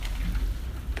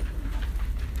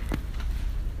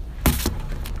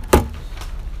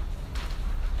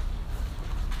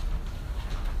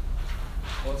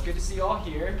good to see you all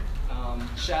here.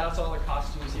 Shout out to all the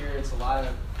costumes here. It's a lot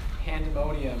of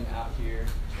pandemonium out here.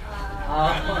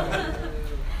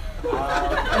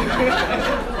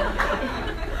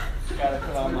 Gotta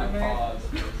put on my paws.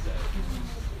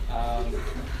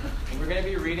 And we're going to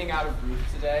be reading out of Ruth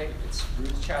today. It's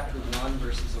Ruth chapter 1,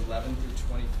 verses 11 through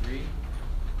 23.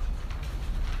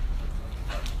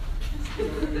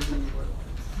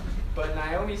 But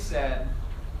Naomi said,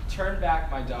 "Turn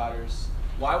back, my daughters.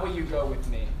 Why will you go with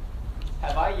me?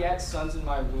 Have I yet sons in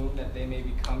my womb that they may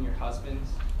become your husbands?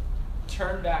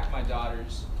 Turn back, my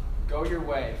daughters. Go your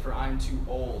way, for I am too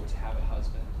old to have a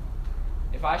husband.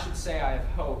 If I should say I have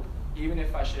hope, even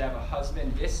if I should have a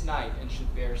husband this night and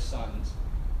should bear sons,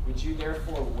 would you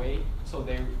therefore wait till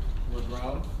they were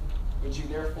grown? Would you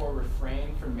therefore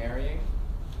refrain from marrying?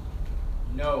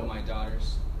 No, my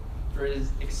daughters, for it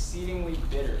is exceedingly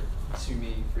bitter to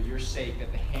me for your sake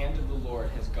that the hand of the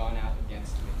Lord has gone out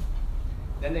against me."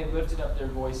 Then they lifted up their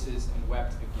voices and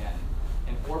wept again.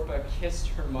 And Orpah kissed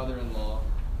her mother-in-law,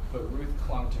 but Ruth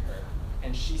clung to her.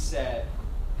 And she said,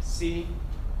 "See,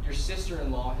 your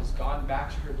sister-in-law has gone back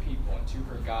to her people and to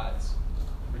her gods.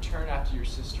 Return after your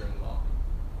sister-in-law."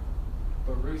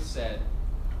 But Ruth said,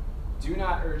 "Do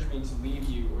not urge me to leave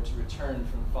you or to return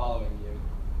from following you.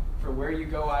 For where you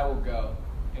go I will go,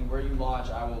 and where you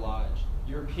lodge I will lodge.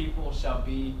 Your people shall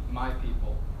be my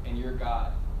people, and your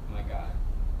God my God.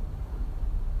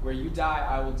 Where you die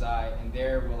I will die, and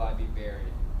there will I be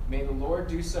buried. May the Lord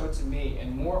do so to me,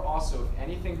 and more also, if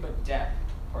anything but death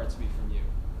parts me from you."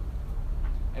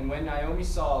 And when Naomi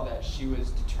saw that she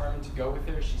was determined to go with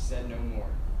her, she said no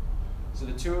more. So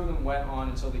the two of them went on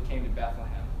until they came to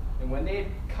Bethlehem. And when they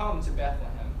had come to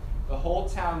Bethlehem, the whole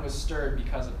town was stirred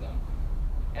because of them.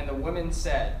 And the women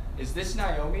said, "Is this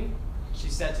Naomi?" She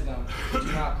said to them,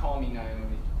 "Do not call me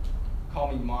Naomi. Call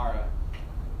me Mara,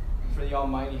 for the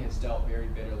Almighty has dealt very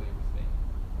bitterly with me.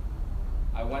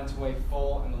 I went away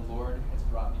full, and the Lord has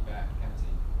brought me back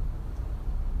empty.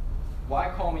 Why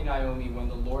call me Naomi when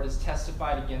the Lord has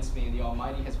testified against me, and the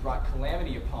Almighty has brought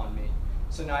calamity upon me?"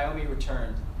 So Naomi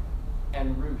returned,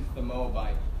 and Ruth the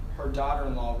Moabite, her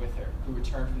daughter-in-law with her, who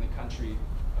returned from the country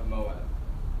of Moab.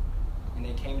 And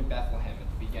they came to Bethlehem at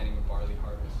the beginning of barley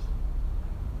harvest.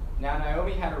 Now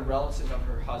Naomi had a relative of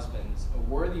her husband's, a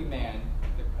worthy man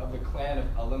of the clan of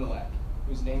Elimelech,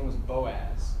 whose name was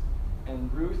Boaz.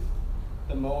 And Ruth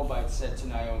the Moabite said to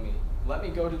Naomi, "Let me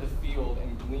go to the field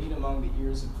and glean among the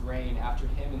ears of grain after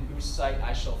him in whose sight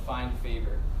I shall find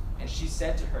favor." And she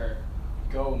said to her,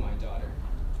 "Go, my daughter."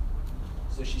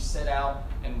 So she set out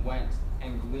and went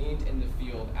and gleaned in the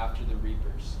field after the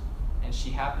reapers. And she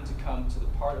happened to come to the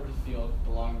part of the field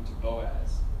belonging to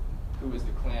Boaz, who was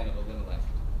the clan of Elimelech.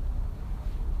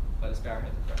 Let us bow our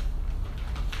heads and pray.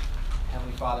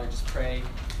 Heavenly Father, just pray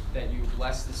that you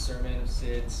bless the sermon of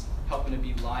Sid's, help him to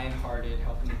be lion-hearted,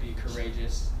 help him to be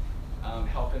courageous,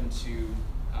 help him to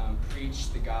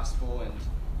preach the gospel and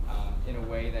in a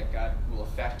way that, God, will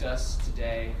affect us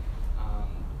today,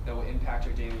 that will impact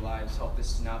our daily lives. Help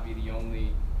this to not be the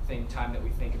only time that we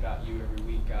think about you every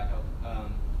week, God.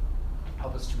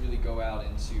 Help us to really go out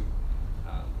and to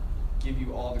give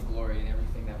you all the glory in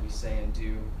everything that we say and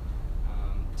do.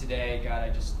 Today, God, I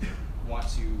just want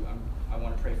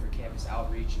to pray for Campus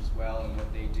Outreach as well and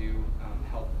what they do.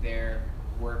 Help their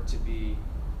work to be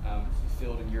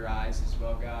fulfilled in your eyes as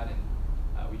well, God.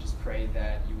 And we just pray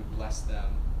that you would bless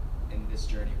them in this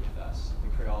journey with us. We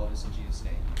pray all of this in Jesus'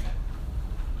 name.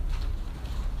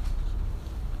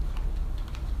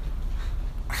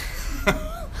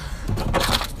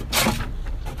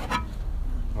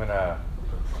 I'm gonna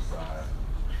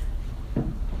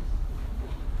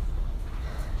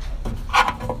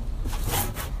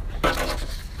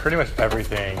pretty much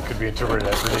everything could be interpreted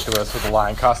as ridiculous with a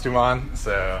lion costume on,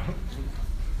 so.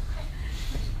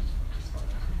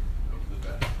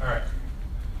 All right.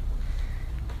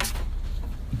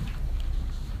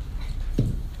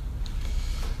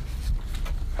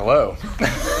 Hello.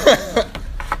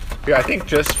 Yeah, I think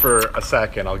just for a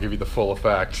second, I'll give you the full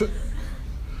effect.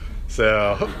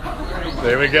 So,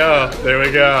 there we go. There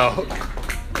we go.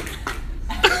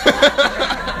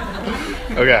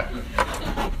 Okay.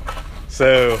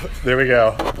 So, there we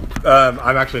go. I'm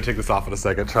actually going to take this off in a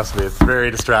second. Trust me, it's very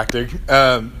distracting.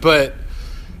 But,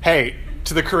 hey,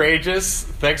 to the courageous,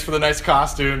 thanks for the nice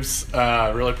costumes.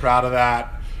 Really proud of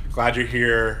that. Glad you're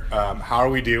here. How are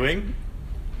we doing?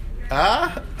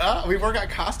 We've already got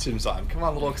costumes on. Come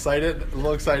on, a little excited.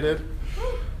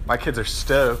 My kids are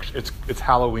stoked. It's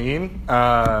Halloween.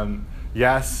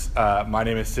 Yes, my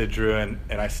name is Sid Drew, and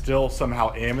I still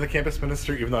somehow am in the campus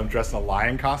ministry, even though I'm dressed in a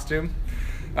lion costume.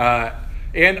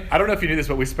 And I don't know if you knew this,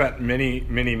 but we spent many,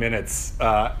 many minutes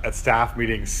at staff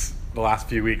meetings the last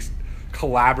few weeks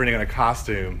collaborating on a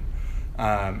costume.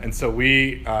 And so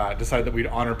we decided that we'd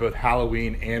honor both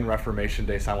Halloween and Reformation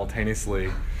Day simultaneously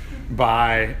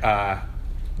by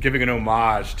giving an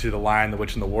homage to The Lion, the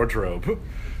Witch, and the Wardrobe.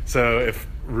 So if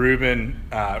Ruben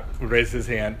would raise his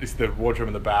hand, it's the wardrobe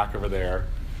in the back over there.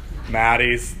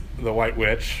 Maddie's the White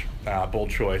Witch, bold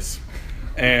choice.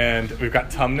 And we've got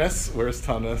Tumnus. Where's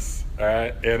Tumnus? All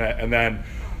right, and then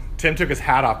Tim took his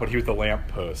hat off, but he was the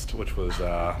lamppost, which was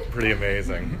pretty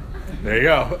amazing. There you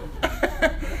go.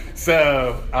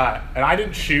 So, and I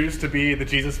didn't choose to be the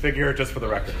Jesus figure, just for the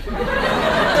record.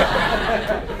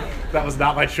 That was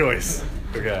not my choice.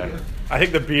 Okay. I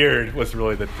think the beard was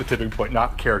really the tipping point,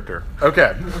 not character.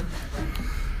 Okay.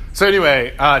 So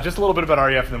anyway, just a little bit about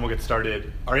REF, and then we'll get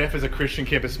started. REF is a Christian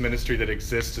campus ministry that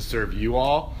exists to serve you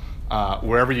all,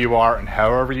 wherever you are and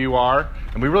however you are.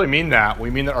 And we really mean that. We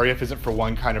mean that REF isn't for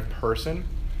one kind of person.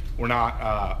 We're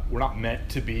not meant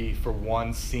to be for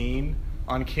one scene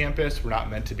on campus. We're not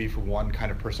meant to be for one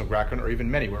kind of personal background, or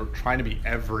even many. We're trying to be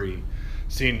every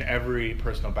scene, every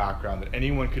personal background, that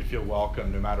anyone could feel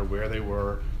welcome, no matter where they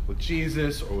were with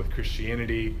Jesus or with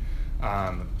Christianity.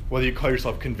 Whether you call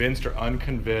yourself convinced or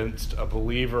unconvinced, a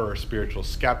believer or spiritual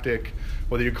skeptic,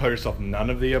 whether you call yourself none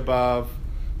of the above,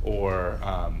 or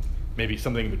maybe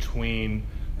something in between,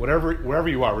 wherever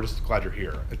you are, we're just glad you're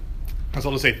here. That's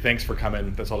all to say thanks for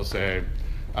coming. That's all to say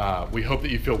we hope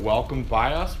that you feel welcomed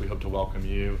by us. We hope to welcome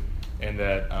you, and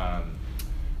that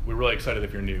we're really excited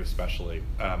if you're new, especially.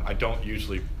 I don't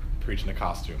usually preach in a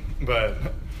costume, but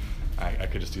I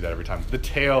could just do that every time. The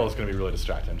tail is going to be really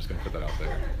distracting. I'm just going to put that out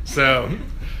there. So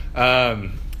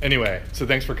anyway, so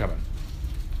thanks for coming.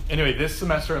 Anyway, this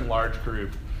semester in large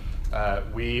group,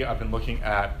 we have been looking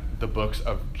at the books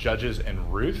of Judges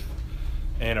and Ruth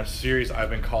in a series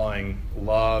I've been calling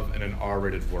Love in an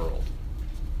R-Rated World.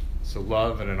 So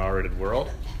Love in an R-Rated World.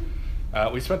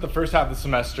 We spent the first half of the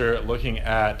semester looking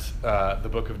at the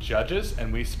book of Judges,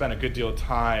 and we spent a good deal of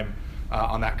time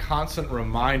on that constant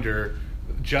reminder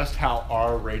just how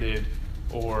R-rated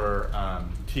or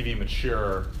TV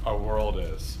mature our world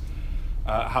is.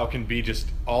 How it can be just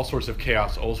all sorts of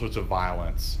chaos, all sorts of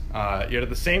violence. Yet at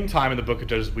the same time in the book of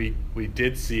Judges, we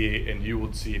did see, and you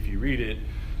will see if you read it,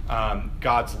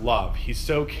 God's love. He's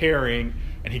so caring,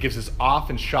 and he gives this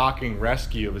often shocking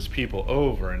rescue of his people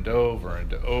over and over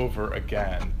and over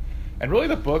again. And really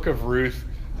the book of Ruth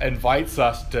invites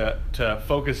us to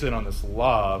focus in on this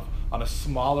love on a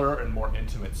smaller and more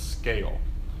intimate scale.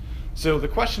 So the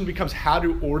question becomes, how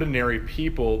do ordinary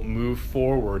people move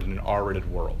forward in an R-rated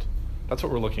world? That's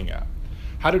what we're looking at.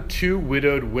 How do two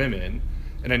widowed women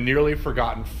and a nearly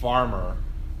forgotten farmer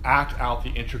act out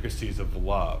the intricacies of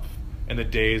love in the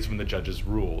days when the judges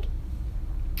ruled?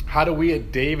 How do we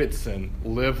at Davidson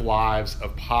live lives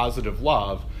of positive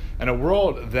love in a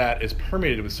world that is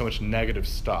permeated with so much negative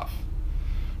stuff?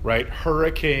 Right?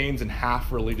 Hurricanes and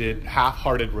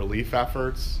half-hearted relief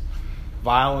efforts,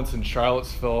 violence in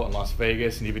Charlottesville and Las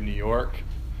Vegas and even New York,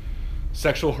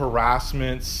 sexual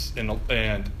harassments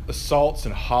and assaults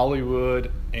in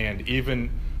Hollywood and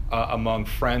even among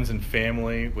friends and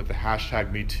family with the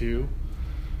hashtag #MeToo,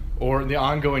 or the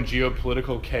ongoing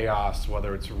geopolitical chaos,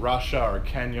 whether it's Russia or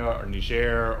Kenya or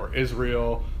Niger or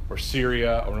Israel or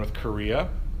Syria or North Korea.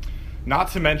 Not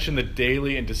to mention the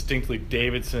daily and distinctly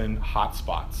Davidson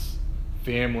hotspots,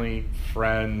 family,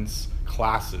 friends,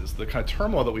 classes. The kind of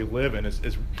turmoil that we live in is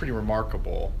pretty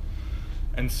remarkable.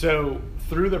 And so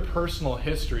through the personal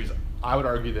histories, I would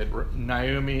argue that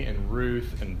Naomi and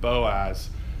Ruth and Boaz,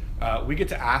 we get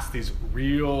to ask these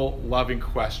real loving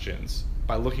questions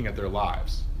by looking at their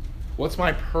lives. What's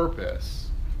my purpose?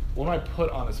 What am I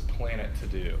put on this planet to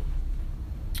do?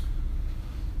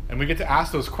 And we get to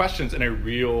ask those questions in a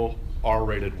real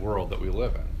R-rated world that we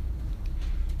live in.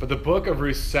 But the book of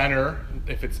Ruth's center,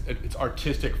 if its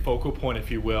artistic focal point,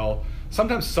 if you will,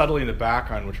 sometimes subtly in the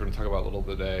background, which we're going to talk about a little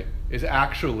bit today, is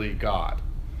actually God.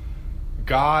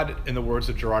 God, in the words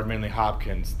of Gerard Manley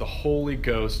Hopkins, the Holy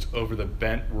Ghost over the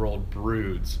bent world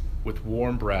broods with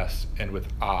warm breasts and with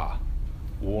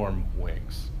warm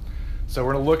wings. So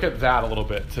we're going to look at that a little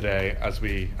bit today as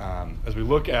we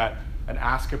look at and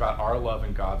ask about our love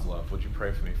and God's love. Would you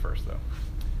pray for me first, though?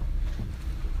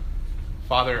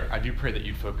 Father, I do pray that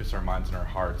you'd focus our minds and our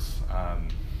hearts. I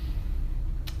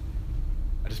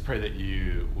just pray that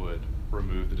you would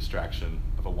remove the distraction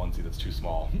of a onesie that's too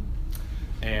small,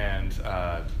 and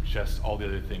just all the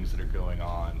other things that are going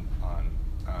on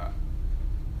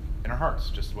in our hearts,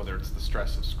 just whether it's the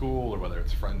stress of school or whether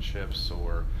it's friendships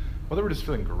or whether we're just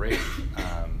feeling great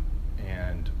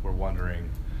and we're wondering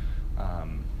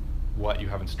what you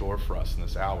have in store for us in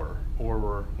this hour, or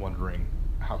we're wondering,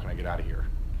 how can I get out of here?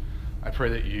 I pray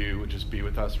that you would just be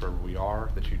with us wherever we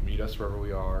are, that you'd meet us wherever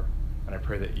we are, and I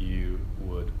pray that you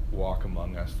would walk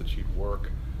among us, that you'd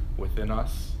work within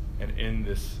us and in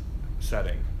this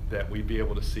setting, that we'd be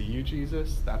able to see you,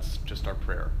 Jesus. That's just our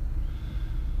prayer.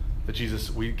 That Jesus,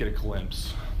 we get a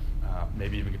glimpse,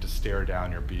 maybe even get to stare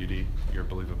down your beauty, your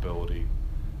believability.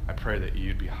 I pray that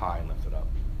you'd be high and lifted up.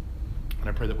 And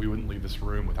I pray that we wouldn't leave this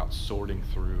room without sorting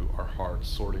through our hearts,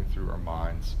 sorting through our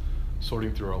minds,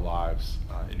 sorting through our lives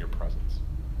in your presence.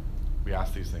 We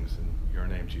ask these things in your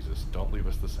name, Jesus. Don't leave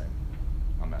us the same.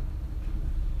 Amen.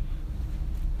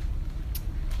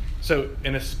 So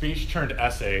in a speech-turned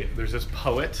essay, there's this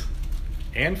poet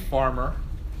and farmer,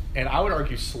 and I would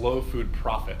argue slow food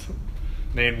prophet,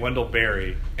 named Wendell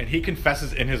Berry, and he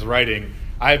confesses in his writing,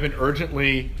 I've been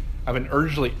urgently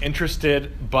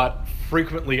interested but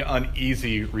frequently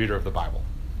uneasy reader of the Bible.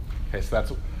 Okay, so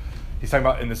that's he's talking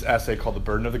about in this essay called The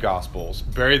Burden of the Gospels.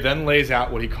 Berry then lays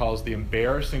out what he calls the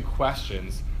embarrassing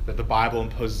questions that the Bible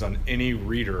imposes on any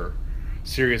reader,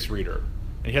 serious reader.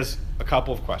 And he has a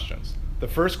couple of questions. The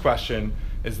first question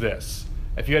is this: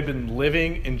 if you had been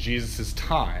living in Jesus'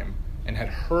 time and had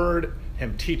heard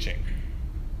him teaching,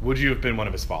 would you have been one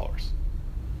of his followers?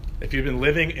 If you'd been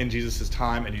living in Jesus'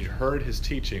 time and you'd heard his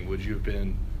teaching, would you have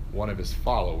been one of his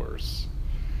followers?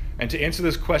 And to answer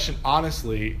this question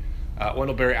honestly,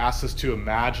 Wendell Berry asks us to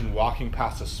imagine walking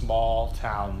past a small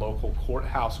town local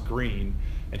courthouse green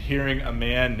and hearing a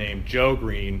man named Joe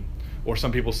Green, or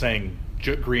some people saying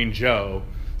Green Joe,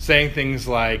 saying things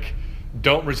like,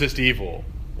 don't resist evil,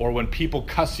 or when people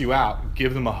cuss you out,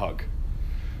 give them a hug.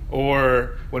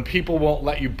 Or when people won't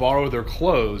let you borrow their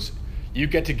clothes, you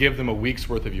get to give them a week's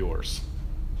worth of yours.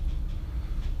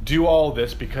 Do all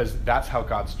this because that's how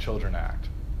God's children act.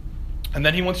 And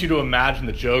then he wants you to imagine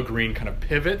that Joe Green kind of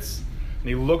pivots and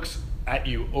he looks at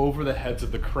you over the heads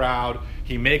of the crowd.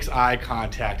 He makes eye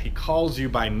contact. He calls you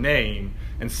by name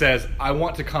and says, I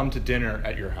want to come to dinner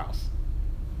at your house.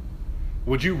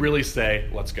 Would you really say,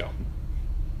 let's go?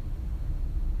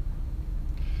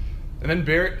 And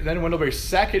then Wendell Berry's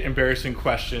second embarrassing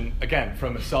question, again,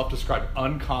 from a self-described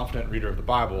unconfident reader of the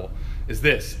Bible, is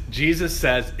this. Jesus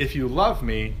says, if you love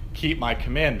me, keep my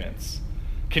commandments.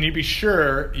 Can you be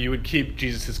sure you would keep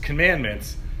Jesus'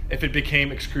 commandments if it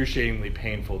became excruciatingly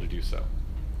painful to do so?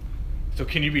 So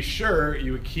can you be sure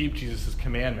you would keep Jesus'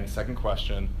 commandments? Second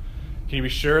question. Can you be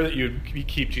sure that you would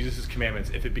keep Jesus' commandments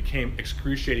if it became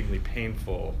excruciatingly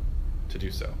painful to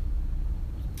do so?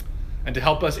 And to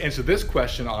help us answer this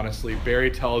question honestly,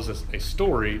 Berry tells us a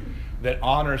story that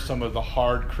honors some of the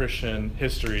hard Christian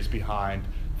histories behind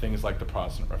things like the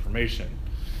Protestant Reformation.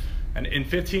 And in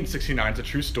 1569, it's a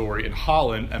true story, in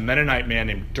Holland, a Mennonite man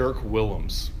named Dirk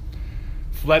Willems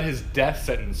fled his death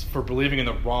sentence for believing in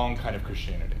the wrong kind of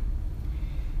Christianity.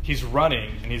 He's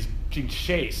running, and he's being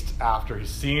chased after. He's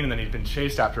seen, and then he's been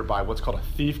chased after by what's called a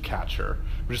thief catcher,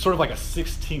 which is sort of like a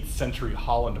 16th century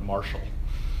Holland marshal.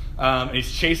 And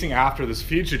he's chasing after this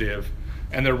fugitive,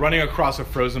 and they're running across a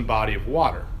frozen body of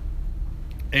water.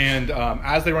 And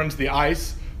as they run into the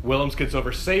ice, Willems gets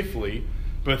over safely,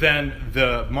 but then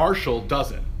the marshal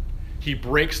doesn't. He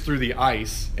breaks through the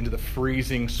ice into the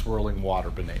freezing, swirling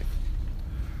water beneath.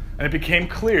 And it became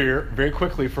clear very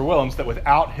quickly for Willems that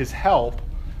without his help,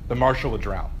 the marshal would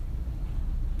drown.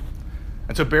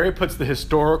 And so Berry puts the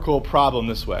historical problem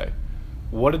this way.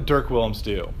 What did Dirk Willems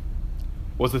do?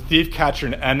 Was the thief catcher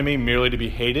an enemy merely to be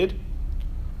hated?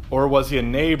 Or was he a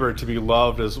neighbor to be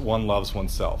loved as one loves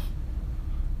oneself?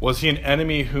 Was he an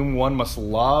enemy whom one must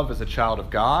love as a child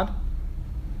of God?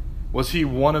 Was he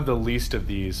one of the least of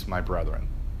these, my brethren?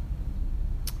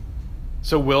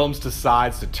 So Willems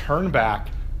decides to turn back,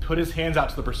 put his hands out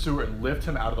to the pursuer, and lift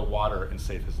him out of the water and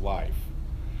save his life.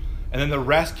 And then the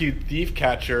rescued thief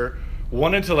catcher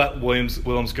wanted to let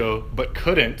Willems go, but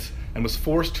couldn't, and was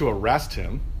forced to arrest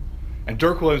him. And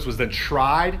Dirk Willems was then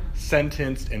tried,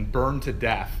 sentenced, and burned to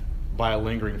death by a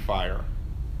lingering fire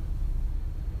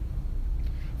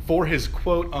for his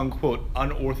quote-unquote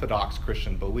unorthodox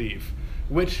Christian belief,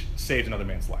 which saved another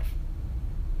man's life.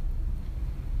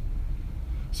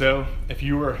 So if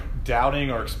you were doubting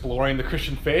or exploring the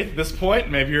Christian faith at this point,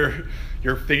 maybe you're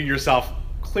thinking to yourself,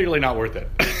 clearly not worth it.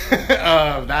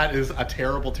 That is a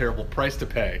terrible, terrible price to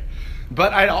pay.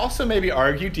 But I'd also maybe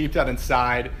argue deep down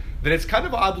inside that it's kind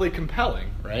of oddly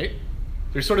compelling, right?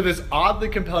 There's sort of this oddly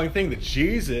compelling thing that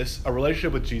Jesus, a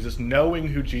relationship with Jesus, knowing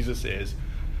who Jesus is,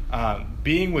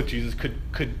 being with Jesus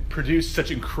could produce such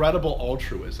incredible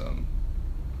altruism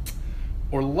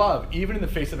or love, even in the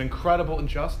face of incredible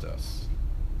injustice.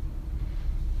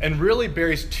 and really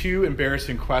buries two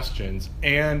embarrassing questions,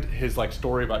 and his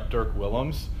story about Dirk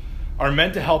Willems are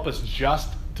meant to help us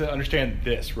just to understand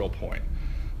this real point.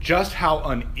 Just how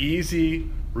uneasy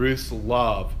Ruth's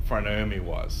love for Naomi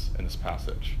was in this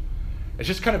passage. It's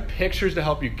just kind of pictures to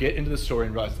help you get into the story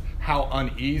and realize how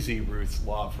uneasy Ruth's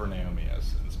love for Naomi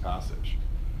is in this passage.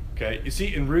 Okay, you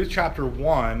see in Ruth chapter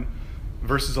 1,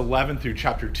 verses 11 through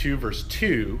chapter 2, verse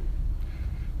 2,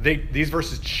 these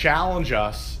verses challenge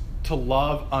us to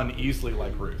love uneasily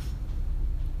like Ruth.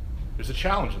 There's a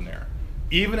challenge in there.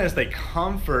 Even as they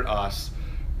comfort us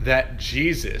that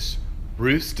Jesus,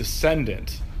 Ruth's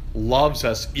descendant, loves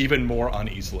us even more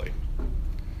uneasily.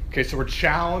 Okay, so we're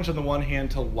challenged on the one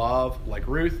hand to love like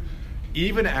Ruth,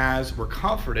 even as we're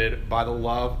comforted by the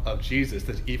love of Jesus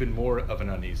that's even more of an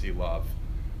uneasy love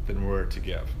than we're to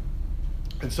give.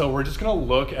 And so we're just going to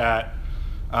look at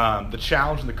the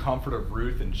challenge and the comfort of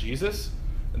Ruth and Jesus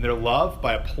and their love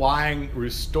by applying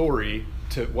Ruth's story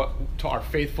to our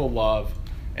faithful love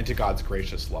and to God's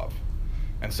gracious love.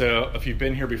 And so if you've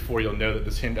been here before, you'll know that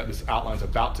this outline is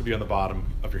about to be on the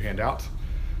bottom of your handout.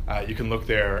 You can look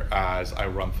there as I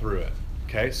run through it.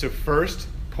 Okay, so first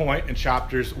point in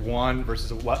chapters 1,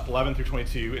 verses 11 through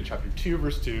 22, and chapter 2,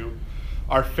 verse 2,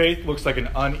 our faith looks like an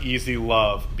uneasy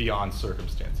love beyond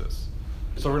circumstances.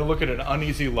 So we're going to look at an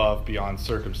uneasy love beyond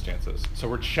circumstances. So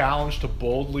we're challenged to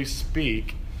boldly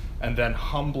speak and then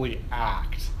humbly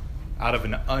act out of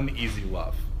an uneasy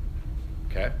love.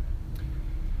 Okay?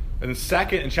 And then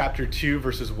second, in chapter 2,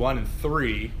 verses 1 and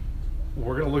 3,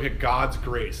 we're going to look at God's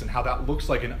grace and how that looks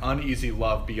like an uneasy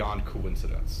love beyond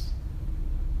coincidence.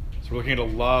 So we're looking at a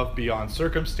love beyond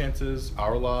circumstances,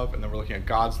 our love, and then we're looking at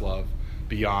God's love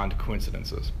beyond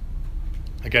coincidences.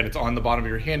 Again, it's on the bottom of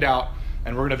your handout,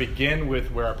 and we're going to begin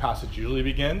with where our passage usually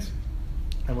begins,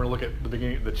 and we're going to look at the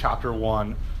beginning of the chapter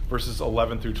 1, verses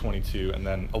 11 through 22, and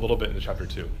then a little bit into chapter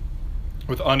 2,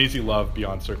 with uneasy love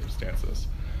beyond circumstances.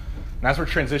 And as we're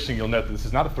transitioning, you'll note that this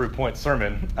is not a 3-point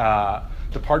sermon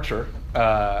departure.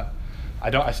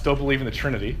 I still believe in the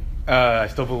Trinity. I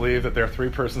still believe that there are 3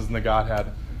 persons in the Godhead.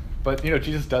 But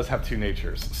Jesus does have 2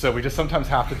 natures, so we just sometimes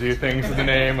have to do things in the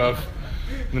name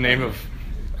of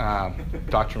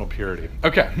doctrinal purity.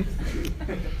 Okay,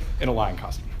 in a lion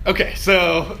costume. Okay,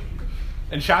 so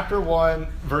in chapter 1,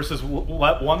 verses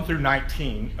 1 through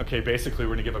 19. Okay, basically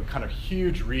we're going to give a kind of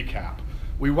huge recap.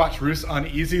 We watch Ruth's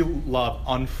uneasy love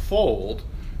unfold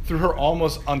through her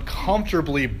almost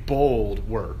uncomfortably bold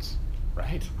words,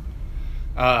 right?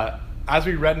 As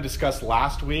we read and discussed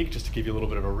last week, just to give you a little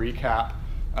bit of a recap,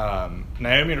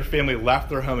 Naomi and her family left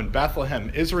their home in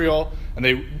Bethlehem, Israel, and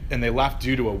they left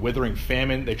due to a withering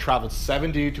famine. They traveled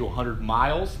 70 to 100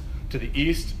 miles to the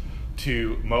east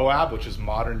to Moab, which is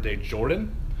modern-day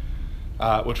Jordan,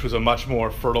 which was a much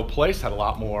more fertile place, had a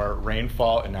lot more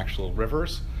rainfall and actual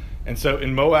rivers. And so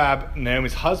in Moab,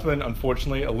 Naomi's husband,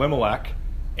 unfortunately, Elimelech,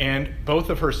 and both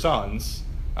of her sons,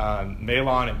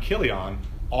 Mahlon and Chilion,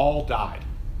 all died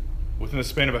within the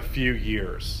span of a few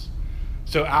years.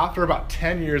 So after about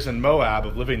 10 years in Moab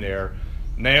of living there,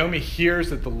 Naomi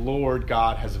hears that the Lord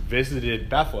God has visited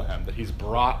Bethlehem, that he's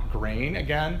brought grain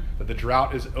again, that the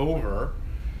drought is over.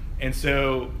 And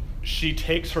so she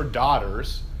takes her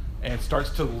daughters and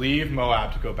starts to leave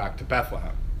Moab to go back to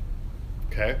Bethlehem.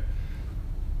 Okay?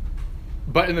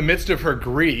 But in the midst of her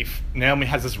grief, Naomi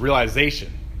has this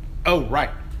realization. Oh, right.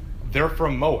 They're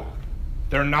from Moab.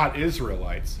 They're not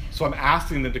Israelites. So I'm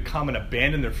asking them to come and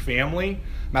abandon their family.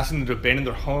 I'm asking them to abandon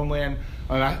their homeland.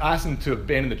 I'm asking them to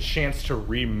abandon the chance to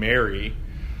remarry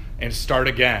and start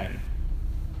again.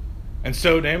 And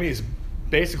so Naomi is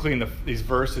basically in these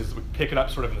verses, we pick it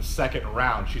up sort of in the second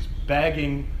round. She's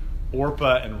begging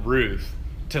Orpah and Ruth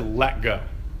to let go,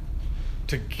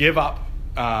 to give up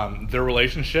their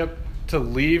relationship, to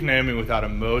leave Naomi without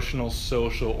emotional,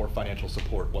 social, or financial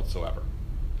support whatsoever.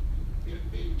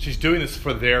 She's doing this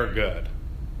for their good.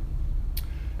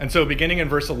 And so beginning in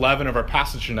verse 11 of our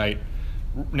passage tonight,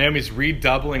 Naomi's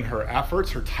redoubling her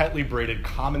efforts, her tightly braided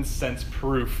common sense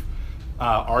proof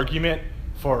argument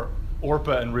for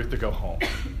Orpah and Ruth to go home.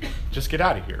 Just get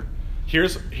out of here.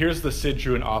 Here's the Sid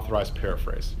Drew and authorized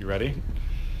paraphrase. You ready?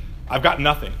 I've got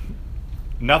nothing.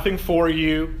 Nothing for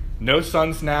you. No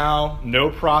sons now.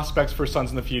 No prospects for sons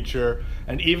in the future.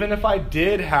 And even if I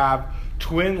did have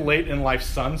twin late in life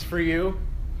sons for you,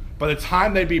 by the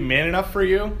time they'd be man enough for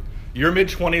you, your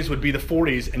mid-20s would be the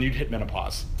 40s and you'd hit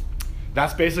menopause.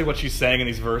 That's basically what she's saying in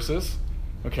these verses.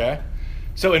 Okay?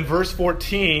 So in verse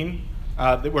 14,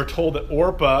 we're told that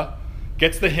Orpah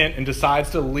gets the hint and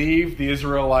decides to leave the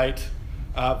Israelite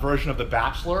version of The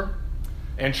Bachelor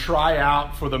and try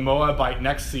out for the Moabite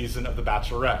next season of The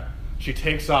Bachelorette. She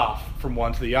takes off from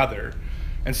one to the other.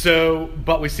 And so,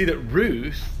 but we see that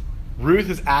Ruth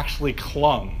has actually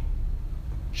clung.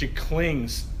 She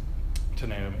clings to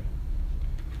Naomi.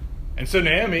 And so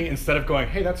Naomi, instead of going,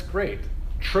 hey, that's great,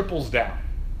 triples down.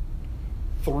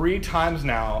 3 times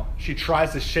now, she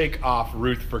tries to shake off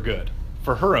Ruth for good,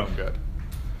 for her own good.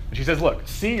 And she says, look,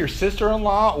 see your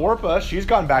sister-in-law, Orpah, she's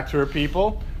gone back to her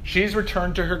people. She's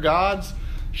returned to her gods.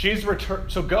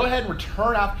 So go ahead and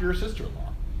return after your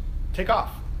sister-in-law. Take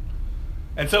off.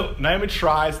 And so Naomi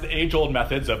tries the age-old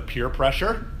methods of peer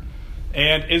pressure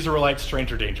and Israelite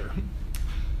stranger danger.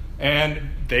 And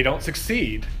they don't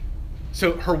succeed.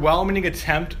 So her well-meaning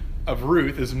attempt of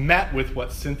Ruth is met with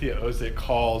what Cynthia Ozick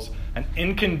calls an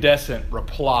incandescent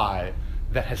reply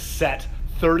that has set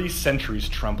 30 centuries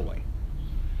trembling.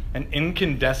 An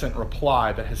incandescent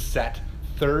reply that has set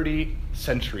 30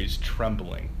 centuries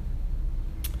trembling.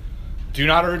 Do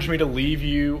not urge me to leave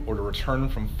you or to return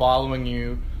from following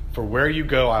you, for where you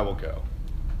go, I will go.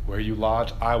 Where you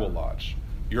lodge, I will lodge.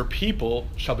 Your people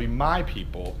shall be my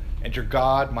people, and your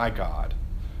God, my God.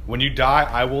 When you die,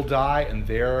 I will die, and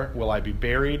there will I be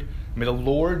buried. May the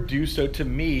Lord do so to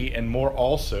me, and more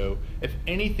also, if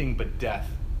anything but death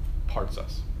parts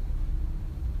us.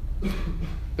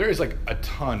 There is like a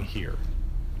ton here.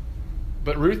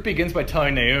 But Ruth begins by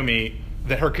telling Naomi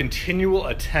that her continual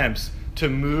attempts to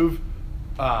move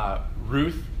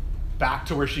Ruth back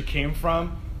to where she came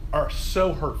from are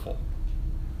so hurtful.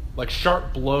 Like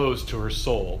sharp blows to her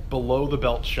soul, below the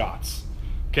belt shots.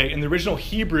 Okay, in the original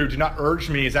Hebrew, do not urge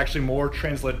me is actually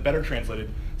better translated,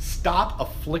 stop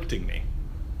afflicting me.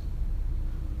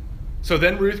 So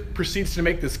then Ruth proceeds to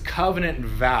make this covenant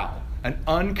vow, an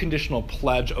unconditional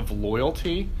pledge of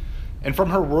loyalty. And from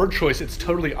her word choice, it's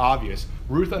totally obvious.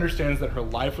 Ruth understands that her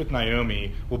life with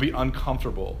Naomi will be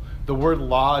uncomfortable. The word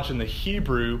lodge in the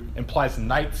Hebrew implies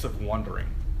nights of wandering.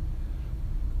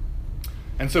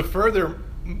 And so further,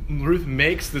 Ruth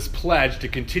makes this pledge to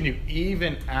continue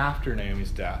even after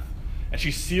Naomi's death. And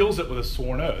she seals it with a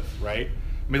sworn oath, right?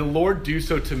 May the Lord do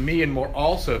so to me, and more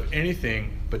also, if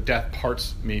anything but death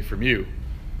parts me from you.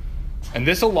 And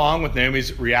this, along with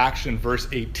Naomi's reaction in verse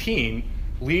 18,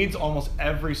 leads almost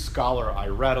every scholar I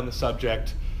read on the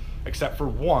subject, except for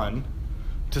one,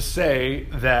 to say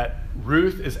that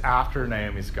Ruth is after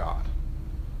Naomi's God.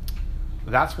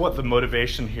 That's what the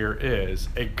motivation here is.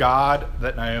 A God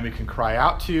that Naomi can cry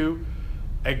out to,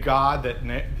 a God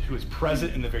who is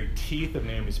present in the very teeth of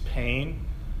Naomi's pain,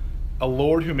 a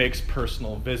Lord who makes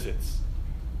personal visits,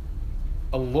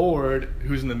 a Lord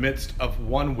who's in the midst of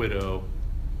one widow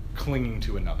clinging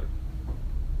to another.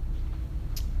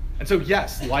 And so,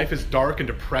 yes, life is dark and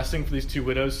depressing for these 2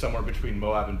 widows somewhere between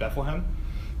Moab and Bethlehem,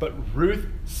 but Ruth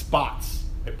spots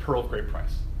a pearl of great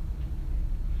price.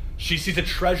 She sees a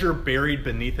treasure buried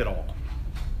beneath it all.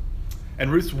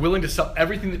 And Ruth's willing to sell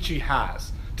everything that she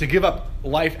has, to give up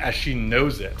life as she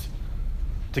knows it,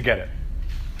 to get it.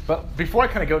 But before I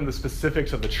kind of go into the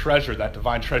specifics of the treasure, that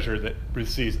divine treasure that Ruth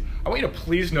sees, I want you to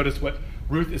please notice what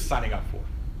Ruth is signing up for.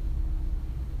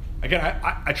 Again,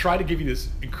 I try to give you this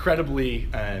incredibly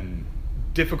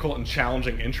difficult and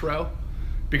challenging intro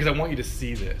because I want you to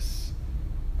see this.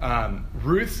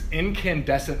 Ruth's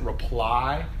incandescent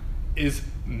reply is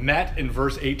met in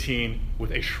verse 18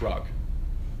 with a shrug.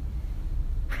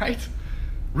 Right?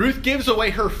 Ruth gives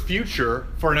away her future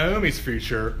for Naomi's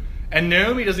future, and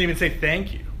Naomi doesn't even say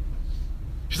thank you.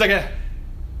 She's like,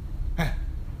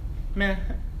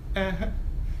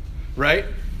 right?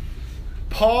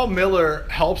 Paul Miller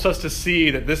helps us to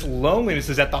see that this loneliness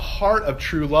is at the heart of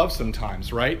true love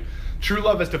sometimes, right? True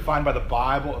love is defined by the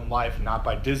Bible and life, not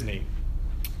by Disney.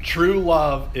 True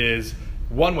love is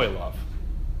one-way love.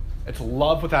 It's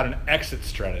love without an exit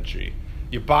strategy.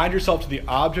 You bind yourself to the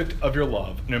object of your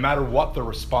love, no matter what the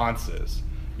response is.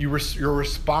 Your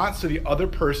response to the other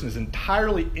person is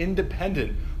entirely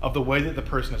independent of the way that the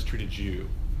person has treated you.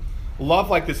 Love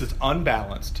like this is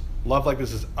unbalanced. Love like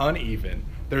this is uneven.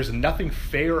 There's nothing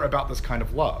fair about this kind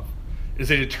of love. It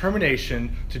is a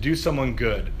determination to do someone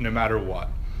good, no matter what.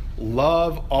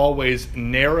 Love always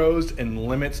narrows and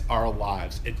limits our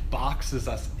lives. It boxes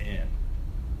us in.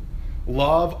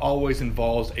 Love always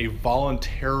involves a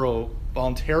voluntary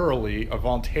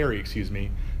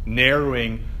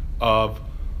narrowing of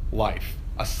life,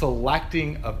 a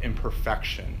selecting of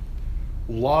imperfection.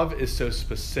 Love is so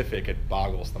specific, it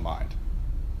boggles the mind.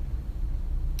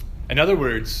 In other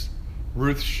words,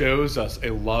 Ruth shows us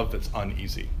a love that's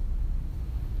uneasy.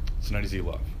 It's an uneasy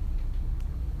love.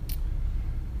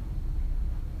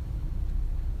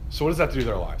 So what does that do to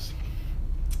their lives?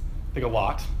 I think a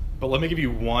lot, but let me give you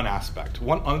one aspect,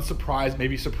 one unsurprised,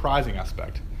 maybe surprising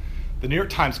aspect. The New York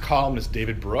Times columnist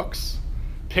David Brooks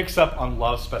picks up on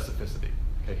love specificity.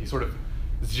 Okay, he sort of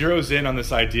zeroes in on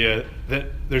this idea that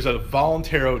there's a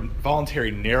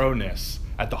voluntary narrowness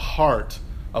at the heart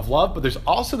of love, but there's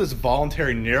also this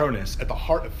voluntary narrowness at the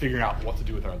heart of figuring out what to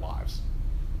do with our lives.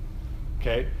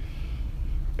 Okay?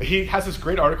 He has this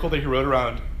great article that he wrote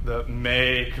around the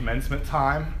May commencement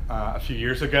time a few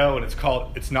years ago, and it's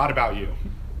called "It's Not About You."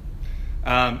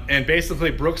 And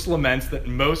basically, Brooks laments that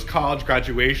most college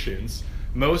graduations,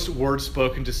 most words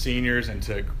spoken to seniors and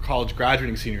to college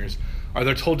graduating seniors,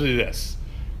 they're told to do this: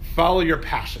 follow your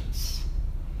passions,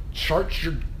 chart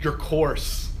your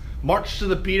course, march to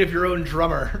the beat of your own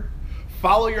drummer,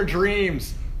 follow your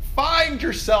dreams, find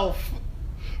yourself,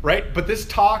 right? But this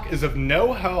talk is of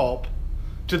no help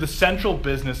to the central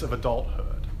business of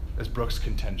adulthood, is Brooks'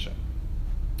 contention.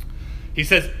 He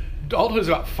says, adulthood is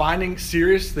about finding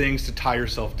serious things to tie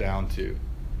yourself down to.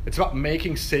 It's about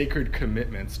making sacred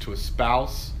commitments to a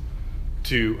spouse,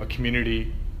 to a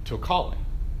community, to a calling.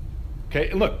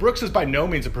 Okay, and look, Brooks is by no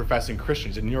means a professing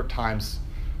Christian. He's a New York Times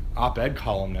op-ed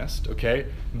columnist, okay?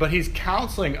 But he's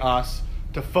counseling us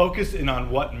to focus in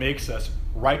on what makes us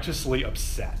righteously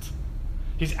upset.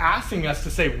 He's asking us to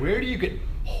say, where do you get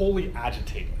wholly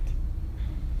agitated?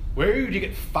 Where do you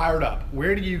get fired up?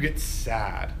 Where do you get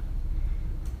sad?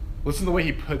 Listen to the way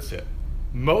he puts it.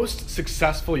 Most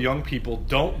successful young people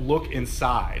don't look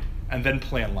inside and then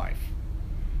plan life.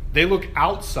 They look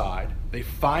outside, they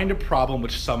find a problem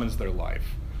which summons their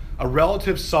life. A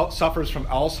relative suffers from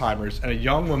Alzheimer's and a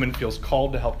young woman feels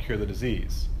called to help cure the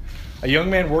disease. A young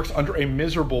man works under a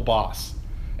miserable boss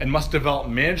and must develop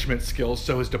management skills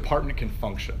so his department can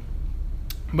function.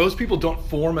 Most people don't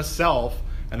form a self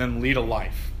and then lead a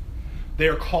life. They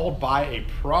are called by a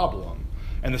problem,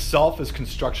 and the self is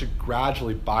constructed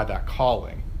gradually by that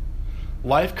calling.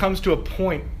 Life comes to a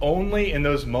point only in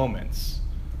those moments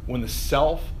when the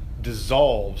self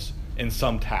dissolves in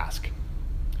some task.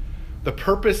 The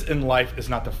purpose in life is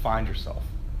not to find yourself.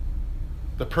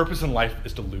 The purpose in life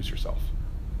is to lose yourself.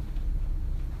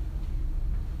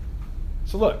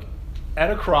 So look,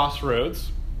 at a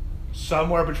crossroads,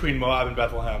 somewhere between Moab and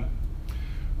Bethlehem,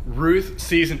 Ruth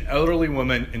sees an elderly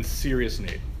woman in serious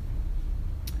need.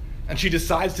 And she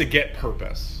decides to get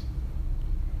purpose.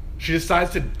 She decides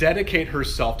to dedicate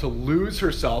herself, to lose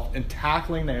herself in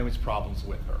tackling Naomi's problems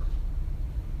with her.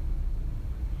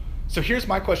 So here's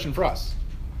my question for us.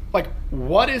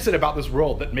 What is it about this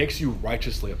world that makes you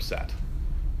righteously upset?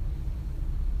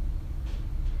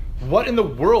 What in the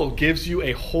world gives you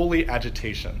a holy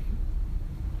agitation?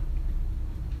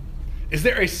 Is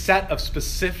there a set of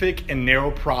specific and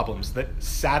narrow problems that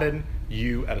sadden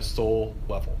you at a soul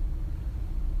level?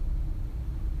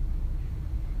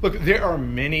 Look, there are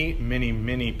many, many,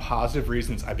 many positive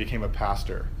reasons I became a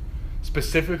pastor,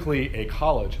 specifically a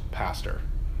college pastor.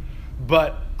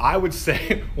 But I would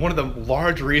say one of the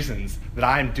large reasons that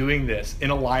I am doing this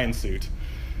in a lion suit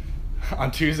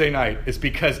on Tuesday night is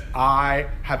because I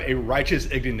have a righteous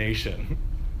indignation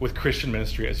with Christian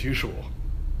ministry as usual.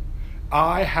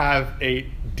 I have a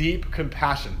deep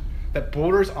compassion that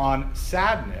borders on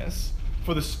sadness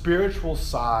for the spiritual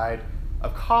side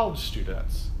of college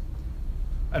students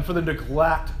and for the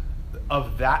neglect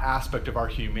of that aspect of our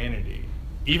humanity,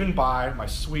 even by my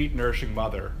sweet, nourishing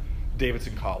mother,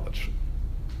 Davidson College.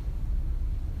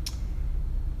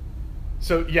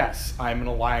 So yes, I'm in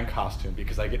a lion costume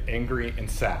because I get angry and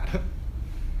sad,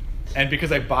 and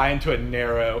because I buy into a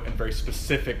narrow and very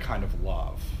specific kind of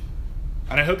love.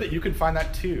 And I hope that you can find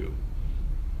that too.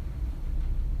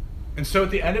 And so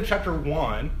at the end of chapter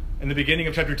 1 and the beginning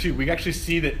of chapter 2, we actually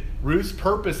see that Ruth's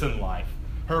purpose in life,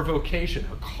 her vocation,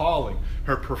 her calling,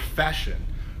 her profession,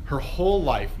 her whole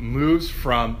life moves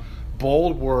from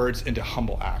bold words into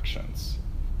humble actions.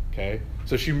 Okay?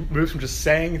 So she moves from just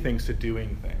saying things to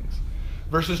doing things.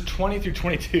 Verses 20 through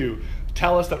 22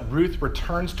 tell us that Ruth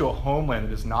returns to a homeland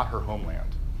that is not her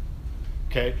homeland.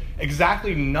 Okay?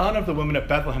 Exactly none of the women at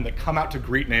Bethlehem that come out to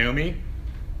greet Naomi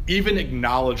even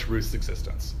acknowledge Ruth's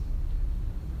existence.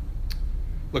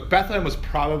 Look, Bethlehem was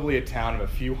probably a town of a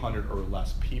few hundred or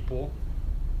less people.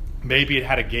 Maybe it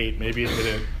had a gate, maybe it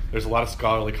didn't. There's a lot of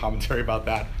scholarly commentary about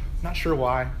that. Not sure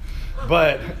why.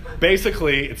 But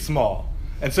basically, it's small.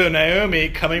 And so Naomi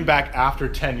coming back after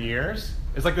 10 years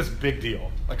is like this big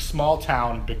deal. Like small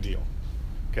town, big deal.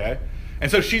 Okay? And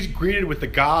so she's greeted with the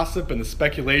gossip and the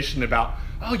speculation about,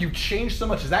 oh, you changed so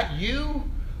much. Is that you?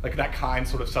 Like that kind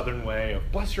sort of southern way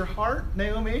of, bless your heart,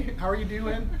 Naomi. How are you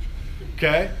doing?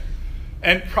 Okay?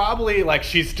 And probably like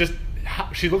she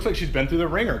looks like she's been through the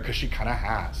ringer because she kind of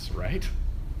has, right?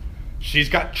 She's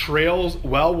got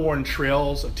well-worn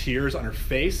trails of tears on her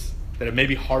face that have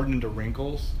maybe hardened into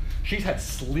wrinkles. She's had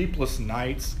sleepless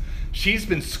nights. She's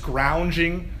been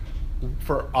scrounging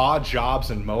for odd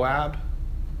jobs in Moab.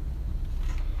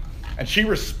 And she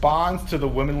responds to the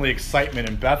womanly excitement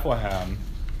in Bethlehem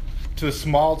to the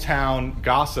small town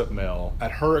gossip mill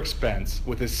at her expense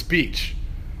with a speech.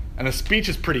 And the speech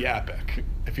is pretty epic,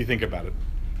 if you think about it.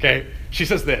 Okay, she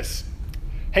says this: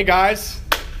 "Hey guys,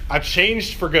 I've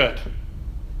changed for good.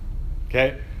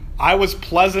 Okay, I was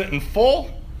pleasant and full.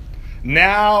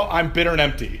 Now I'm bitter and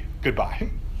empty.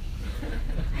 Goodbye."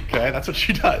 Okay, that's what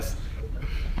she does.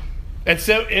 And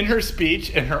so in her speech,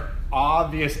 in her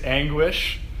obvious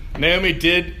anguish, Naomi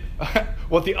did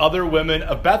what the other women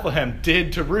of Bethlehem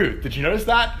did to Ruth. Did you notice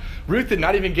that? Ruth did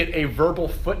not even get a verbal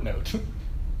footnote.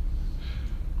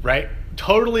 Right?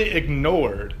 Totally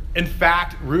ignored. In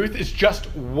fact, Ruth is just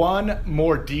one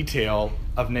more detail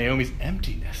of Naomi's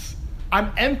emptiness.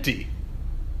 I'm empty.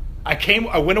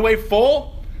 I went away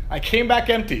full. I came back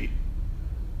empty.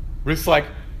 Ruth's like,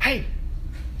 hey,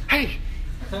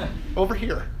 over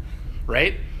here.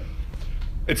 Right?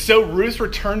 And so Ruth's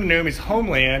return to Naomi's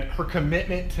homeland, her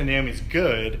commitment to Naomi's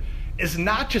good, is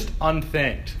not just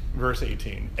unthanked, verse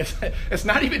 18. It's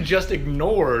not even just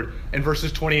ignored in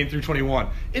verses 28 through 21.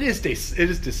 It is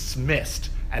dismissed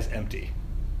as empty.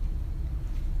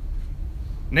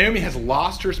 Naomi has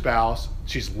lost her spouse,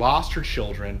 she's lost her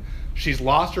children, she's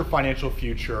lost her financial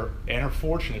future and her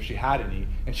fortune if she had any,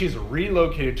 and she's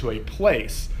relocated to a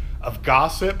place of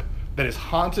gossip that is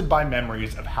haunted by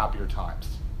memories of happier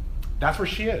times. That's where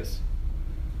she is.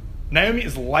 Naomi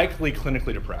is likely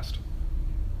clinically depressed.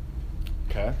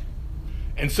 Okay?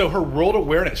 And so her world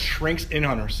awareness shrinks in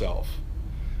on herself.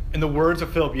 In the words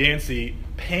of Philip Yancey,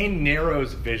 pain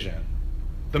narrows vision.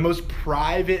 The most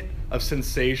private of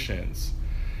sensations.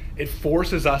 It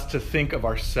forces us to think of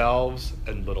ourselves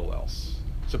and little else.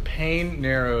 So pain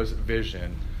narrows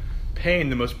vision. Pain,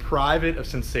 the most private of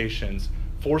sensations,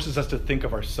 forces us to think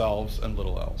of ourselves and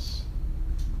little else.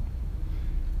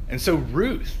 And so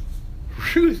Ruth,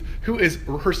 who is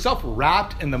herself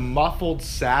wrapped in the muffled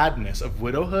sadness of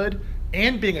widowhood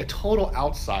and being a total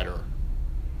outsider,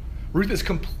 Ruth is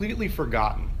completely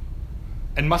forgotten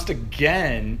and must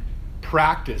again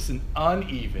practice an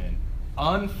uneven,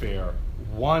 unfair,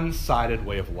 one-sided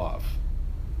way of love.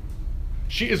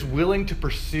 She is willing to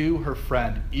pursue her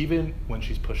friend even when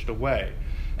she's pushed away.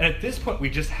 And at this point, we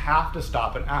just have to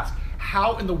stop and ask,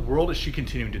 how in the world is she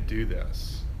continuing to do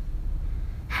this?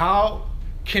 How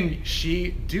can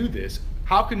she do this?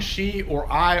 How can she or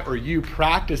I or you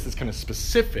practice this kind of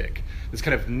specific, this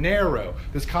kind of narrow,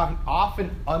 this kind of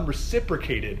often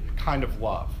unreciprocated kind of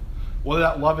love? Whether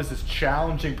that love is this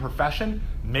challenging profession,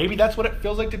 maybe that's what it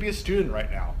feels like to be a student right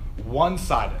now.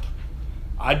 One-sided.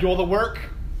 I do all the work,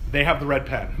 they have the red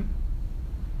pen.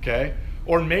 Okay?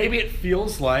 Or maybe it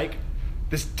feels like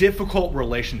this difficult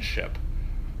relationship.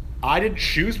 I didn't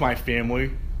choose my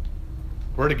family,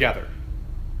 we're together.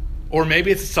 Or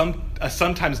maybe it's a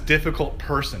sometimes difficult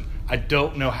person. I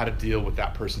don't know how to deal with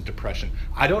that person's depression.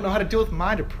 I don't know how to deal with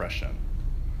my depression.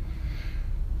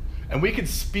 And we can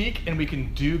speak and we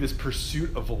can do this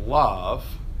pursuit of love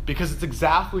because it's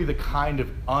exactly the kind of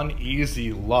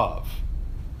uneasy love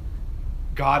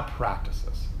God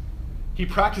practices. He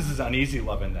practices uneasy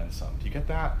love and then some. Do you get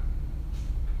that?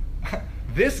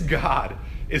 This God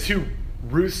is who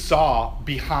Ruth saw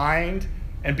behind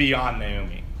and beyond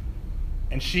Naomi.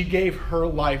 And she gave her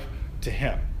life to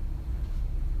him.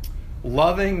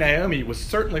 Loving Naomi was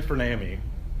certainly for Naomi,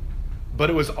 but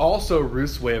it was also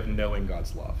Ruth's way of knowing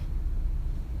God's love.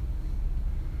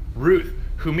 Ruth,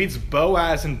 who meets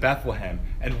Boaz in Bethlehem,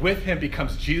 and with him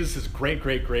becomes Jesus' great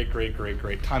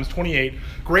times 28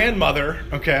 grandmother,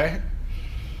 okay?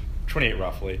 28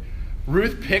 roughly.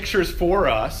 Ruth pictures for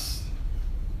us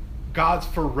God's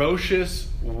ferocious,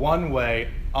 one-way,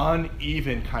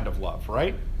 uneven kind of love,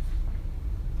 right?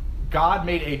 God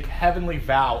made a heavenly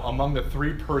vow among the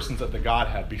three persons of the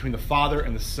Godhead, between the Father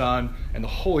and the Son and the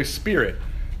Holy Spirit.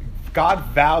 God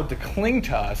vowed to cling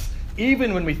to us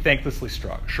even when we thanklessly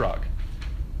shrug.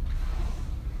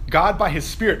 God, by his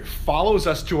Spirit, follows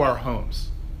us to our homes.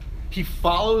 He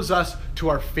follows us to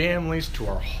our families, to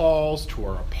our halls, to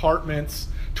our apartments,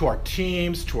 to our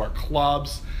teams, to our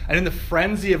clubs. And in the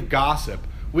frenzy of gossip,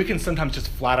 we can sometimes just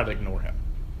flat out ignore him.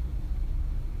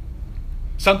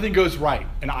 Something goes right,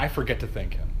 and I forget to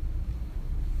thank him.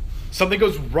 Something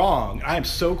goes wrong, and I am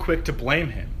so quick to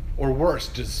blame him, or worse,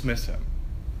 to dismiss him.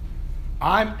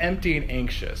 I'm empty and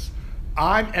anxious.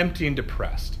 I'm empty and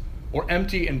depressed, or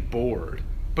empty and bored.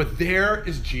 But there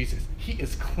is Jesus. He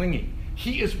is clinging.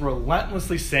 He is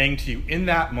relentlessly saying to you in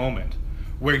that moment,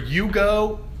 where you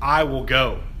go, I will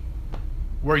go.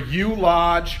 Where you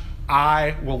lodge,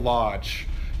 I will lodge.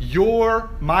 You're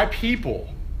my people.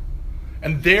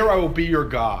 And there I will be your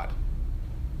God.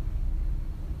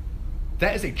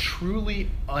 That is a truly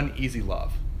uneasy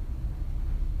love.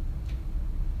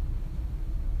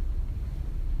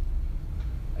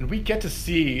 And we get to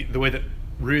see the way that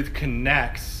Ruth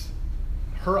connects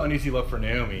her uneasy love for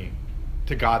Naomi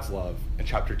to God's love in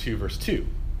chapter 2, verse 2.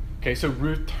 Okay, so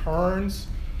Ruth turns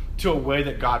to a way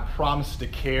that God promises to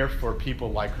care for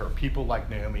people like her, people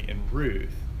like Naomi and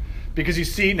Ruth. Because you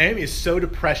see, Naomi is so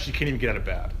depressed she can't even get out of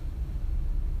bed.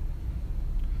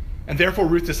 And therefore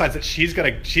Ruth decides that she's got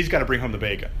to bring home the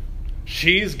bacon.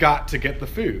 She's got to get the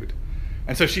food.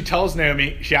 And so she tells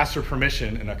Naomi, she asks her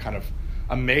permission in a kind of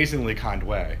amazingly kind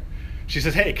way. She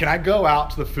says, hey, can I go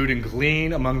out to the food and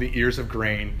glean among the ears of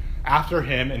grain after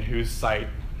him in whose sight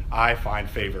I find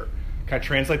favor? Can I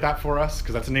translate that for us?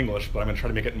 Because that's in English, but I'm going to try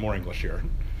to make it more English here.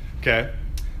 Okay?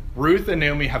 Ruth and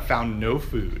Naomi have found no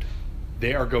food.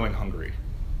 They are going hungry.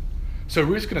 So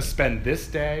Ruth's going to spend this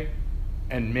day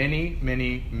and many,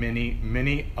 many, many,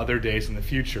 many other days in the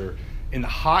future in the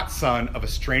hot sun of a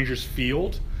stranger's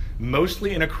field,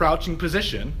 mostly in a crouching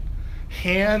position,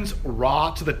 hands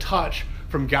raw to the touch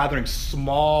from gathering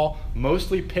small,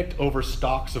 mostly picked over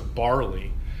stalks of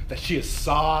barley that she has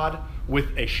sawed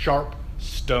with a sharp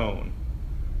stone,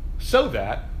 so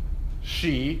that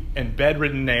she and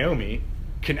bedridden Naomi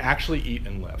can actually eat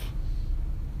and live.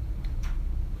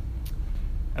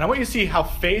 And I want you to see how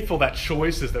faithful that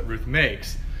choice is that Ruth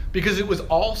makes, because it was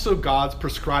also God's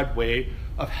prescribed way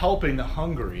of helping the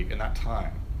hungry in that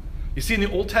time. You see, in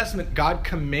the Old Testament, God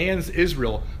commands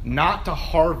Israel not to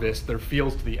harvest their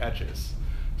fields to the edges,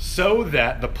 so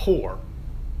that the poor,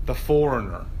 the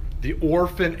foreigner, the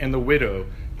orphan, and the widow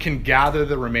can gather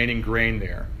the remaining grain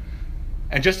there.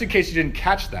 And just in case you didn't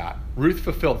catch that, Ruth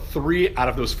fulfilled 3 out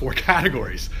of those 4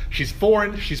 categories. She's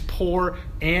foreign, she's poor,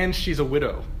 and she's a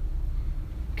widow.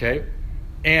 Okay?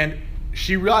 And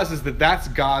she realizes that that's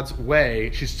God's way.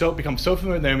 She's become so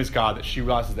familiar with Naomi's God that she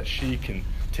realizes that she can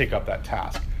take up that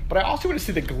task. But I also want to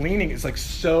see that gleaning is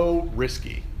so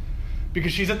risky,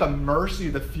 because she's at the mercy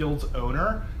of the field's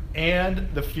owner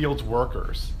and the field's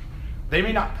workers. They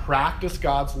may not practice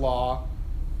God's law.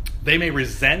 They may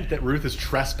resent that Ruth is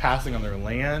trespassing on their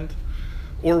land.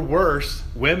 Or worse,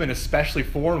 women, especially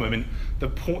foreign women,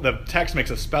 the text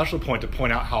makes a special point to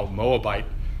point out how Moabite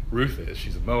Ruth is.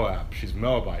 She's a Moab. She's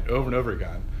Moabite over and over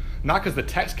again. Not because the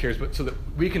text cares, but so that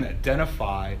we can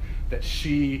identify that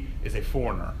she is a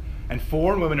foreigner. And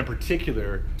foreign women in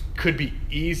particular could be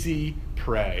easy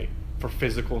prey for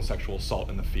physical and sexual assault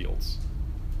in the fields.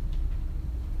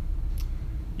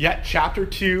 Yet chapter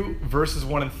 2, verses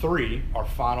 1 and 3, our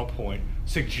final point,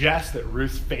 suggests that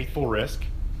Ruth's faithful risk,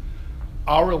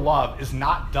 our love, is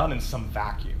not done in some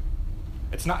vacuum.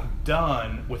 It's not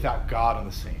done without God on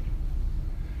the scene.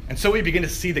 And so we begin to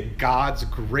see that God's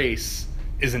grace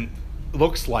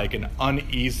looks like an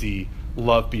uneasy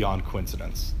love beyond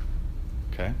coincidence.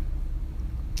 Okay?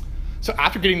 So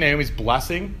after getting Naomi's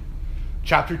blessing,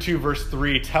 chapter 2, verse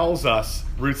 3 tells us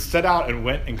Ruth set out and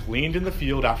went and gleaned in the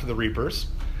field after the reapers,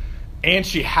 and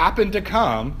she happened to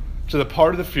come to the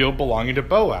part of the field belonging to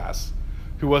Boaz,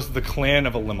 who was the clan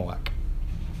of Elimelech.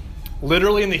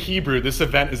 Literally in the Hebrew, this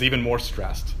event is even more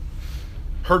stressed.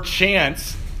 Her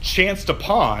chanced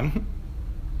upon,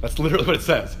 that's literally what it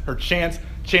says, her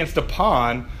chanced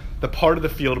upon the part of the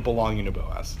field belonging to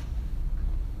Boaz.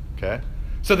 Okay?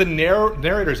 So the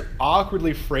narrator is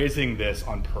awkwardly phrasing this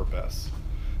on purpose,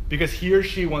 because he or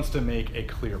she wants to make a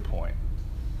clear point.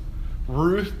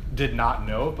 Ruth did not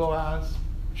know of Boaz.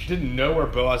 She didn't know where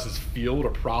Boaz's field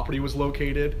or property was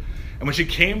located. And when she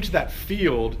came to that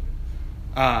field,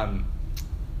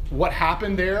 what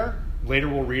happened there, later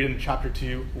we'll read in chapter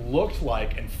 2, looked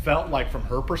like and felt like, from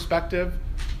her perspective,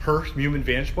 her human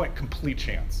vantage point, complete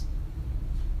chance.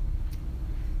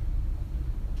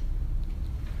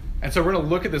 And so we're going to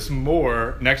look at this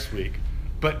more next week,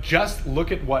 but just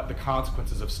look at what the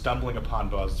consequences of stumbling upon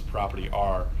Boaz's property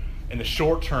are in the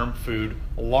short-term food,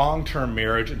 long-term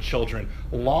marriage and children,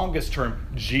 longest-term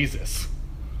Jesus.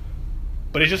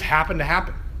 But it just happened to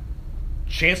happen.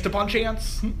 Chanced upon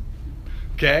chance.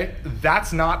 Okay?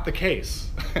 That's not the case.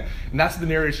 And that's what the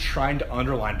narrator is trying to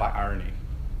underline by irony.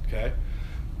 Okay?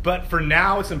 But for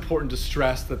now, it's important to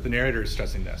stress that the narrator is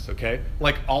stressing this. Okay?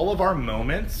 Like all of our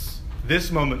moments,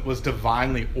 this moment was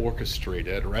divinely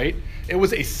orchestrated, right? It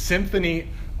was a symphony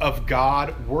of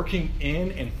God working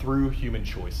in and through human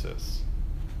choices.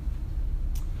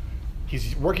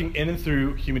 He's working in and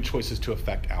through human choices to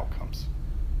affect outcomes.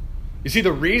 You see,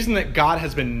 the reason that God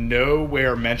has been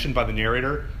nowhere mentioned by the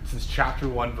narrator since chapter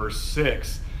 1, verse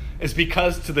 6, is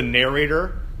because to the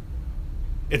narrator,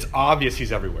 it's obvious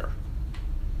he's everywhere.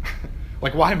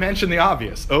 Like, why mention the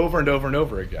obvious over and over and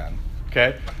over again?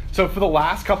 Okay? So for the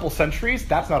last couple centuries,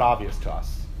 that's not obvious to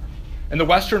us. In the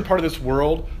Western part of this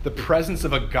world, the presence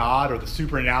of a God or the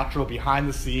supernatural behind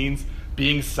the scenes,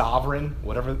 being sovereign,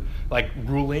 whatever, like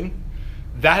ruling,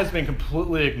 that has been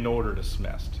completely ignored or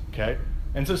dismissed, okay?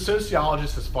 And so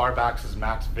sociologists as far back as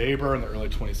Max Weber in the early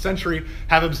 20th century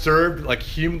have observed like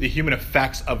the human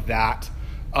effects of that,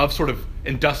 of sort of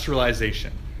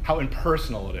industrialization, how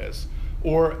impersonal it is,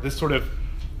 or this sort of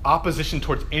opposition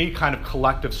towards any kind of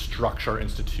collective structure or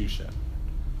institution,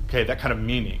 okay, that kind of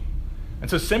meaning. And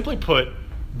so simply put,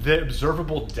 the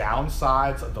observable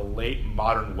downsides of the late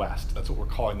modern West, that's what we're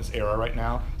calling this era right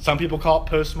now. Some people call it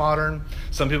postmodern,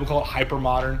 some people call it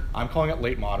hypermodern. I'm calling it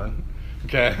late modern,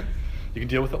 okay? You can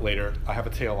deal with it later. I have a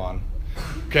tail on,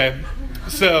 okay?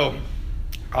 So,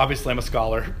 obviously I'm a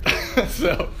scholar,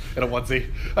 so, in a onesie.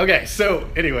 Okay, so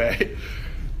anyway,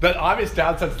 the obvious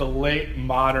downsides of the late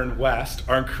modern West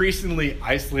are increasingly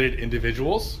isolated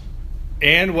individuals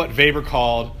and what Weber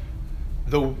called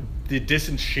the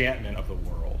disenchantment of the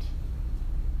world.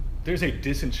 There's a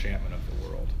disenchantment of the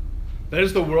world. That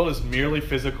is, the world is merely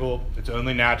physical, it's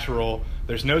only natural,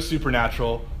 there's no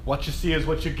supernatural. What you see is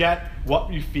what you get,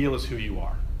 what you feel is who you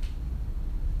are.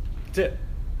 That's it.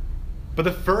 But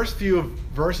the first few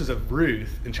verses of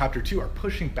Ruth in chapter 2 are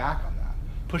pushing back on that,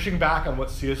 pushing back on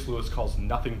what C.S. Lewis calls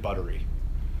nothing buttery.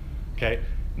 Okay?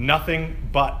 Nothing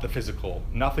but the physical,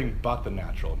 nothing but the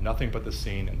natural, nothing but the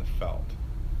seen and the felt.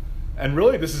 And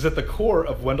really, this is at the core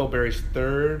of Wendell Berry's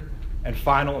third and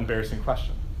final embarrassing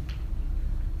question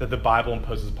that the Bible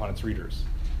imposes upon its readers.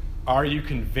 Are you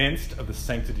convinced of the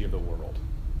sanctity of the world?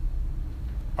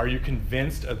 Are you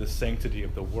convinced of the sanctity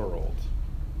of the world?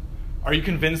 Are you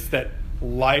convinced that a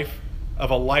life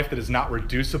that is not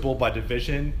reducible by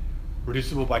division,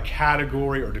 reducible by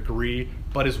category or degree,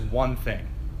 but is one thing,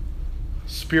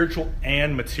 spiritual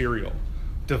and material,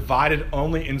 divided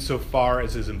only insofar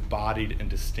as is embodied in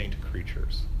distinct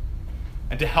creatures?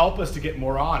 And to help us to get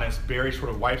more honest, Berry sort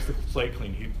of wipes the slate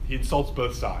clean. He insults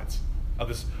both sides of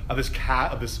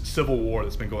this civil war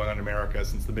that's been going on in America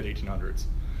since the mid-1800s.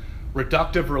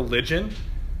 Reductive religion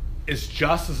is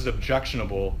just as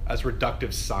objectionable as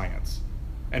reductive science.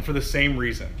 And for the same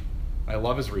reason, I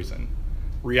love his reason,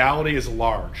 reality is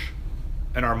large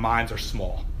and our minds are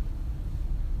small.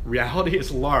 Reality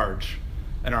is large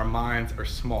and our minds are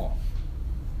small.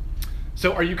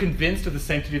 So are you convinced of the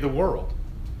sanctity of the world?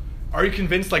 Are you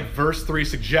convinced, like verse 3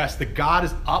 suggests, that God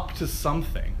is up to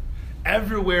something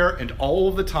everywhere and all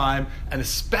of the time, and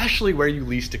especially where you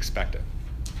least expect it?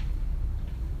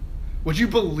 Would you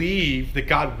believe that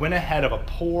God went ahead of a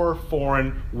poor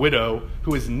foreign widow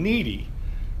who is needy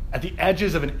at the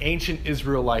edges of an ancient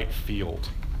Israelite field?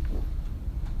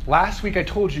 Last week I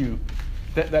told you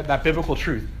that biblical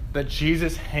truth, that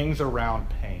Jesus hangs around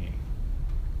pain.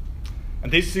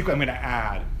 And this week I'm going to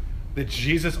add that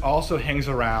Jesus also hangs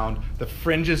around the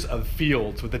fringes of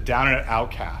fields with the down and out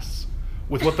outcasts,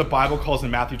 with what the Bible calls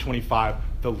in Matthew 25,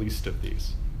 the least of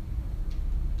these.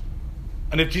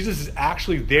 And if Jesus is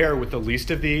actually there with the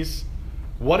least of these,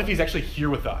 what if he's actually here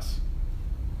with us?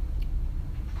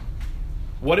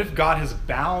 What if God has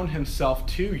bound himself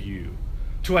to you,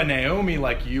 to a Naomi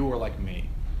like you or like me?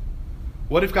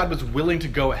 What if God was willing to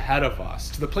go ahead of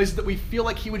us to the places that we feel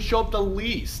like he would show up the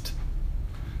least?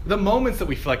 The moments that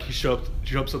we feel like he shows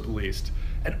up the least.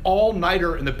 An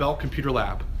all-nighter in the Bell Computer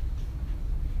Lab.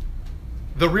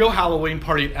 The real Halloween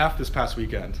party at F this past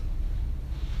weekend.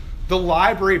 The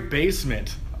library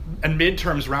basement and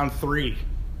midterms round 3.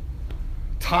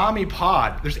 Tommy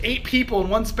Pod. There's 8 people in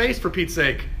one space, for Pete's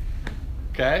sake.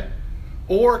 Okay?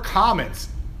 Or comments.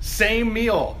 Same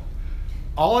meal.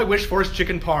 All I wish for is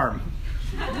chicken parm.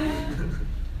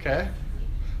 Okay?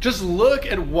 Just look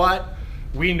at what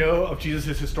we know of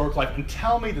Jesus' historic life and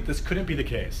tell me that this couldn't be the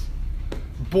case.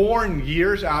 Born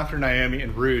years after Naomi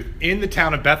and Ruth in the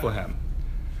town of Bethlehem,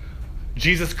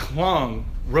 Jesus clung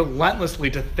relentlessly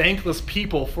to thankless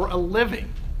people for a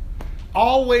living.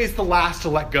 Always the last to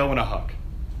let go in a hug.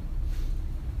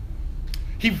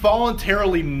 He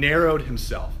voluntarily narrowed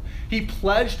himself. He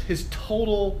pledged his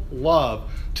total love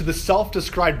to the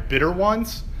self-described bitter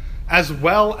ones, as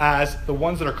well as the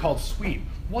ones that are called sweet.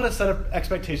 What a set of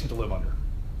expectations to live under.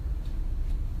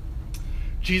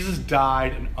 Jesus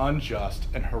died an unjust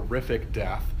and horrific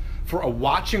death for a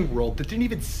watching world that didn't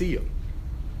even see him.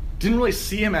 Didn't really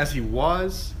see him as he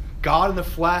was, God in the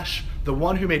flesh, the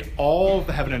one who made all of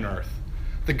the heaven and earth,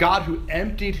 the God who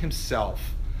emptied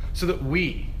himself so that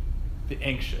we, the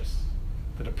anxious,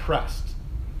 the depressed,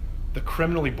 the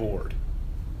criminally bored,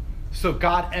 so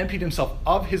God emptied himself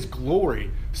of his glory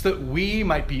so that we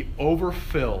might be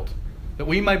overfilled, that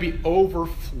we might be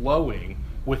overflowing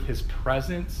with his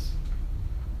presence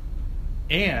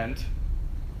and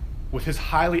with his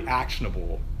highly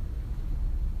actionable,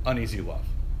 uneasy love.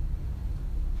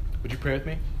 Would you pray with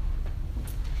me?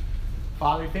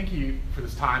 Father, thank you for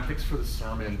this time. Thanks for this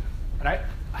sermon. And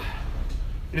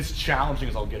it is challenging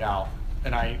as I'll get out.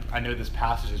 And I know this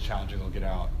passage is challenging as I'll get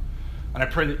out. And I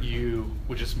pray that you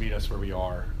would just meet us where we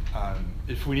are.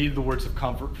 If we need the words of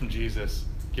comfort from Jesus,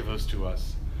 give those to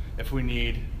us. If we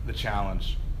need the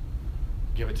challenge,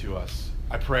 give it to us.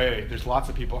 I pray there's lots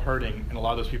of people hurting, and a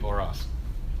lot of those people are us.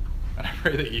 And I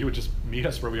pray that you would just meet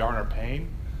us where we are in our pain,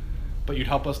 but you'd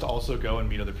help us to also go and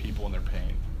meet other people in their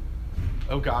pain.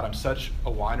 Oh God, I'm such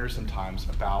a whiner sometimes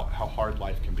about how hard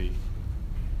life can be.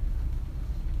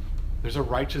 There's a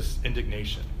righteous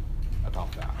indignation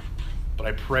about that. But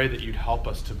I pray that you'd help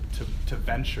us to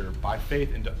venture by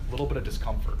faith into a little bit of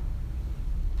discomfort,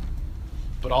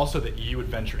 but also that you would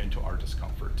venture into our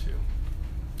discomfort too.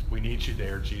 We need you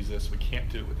there, Jesus. We can't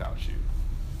do it without you.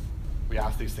 We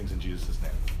ask these things in Jesus'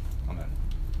 name. Amen.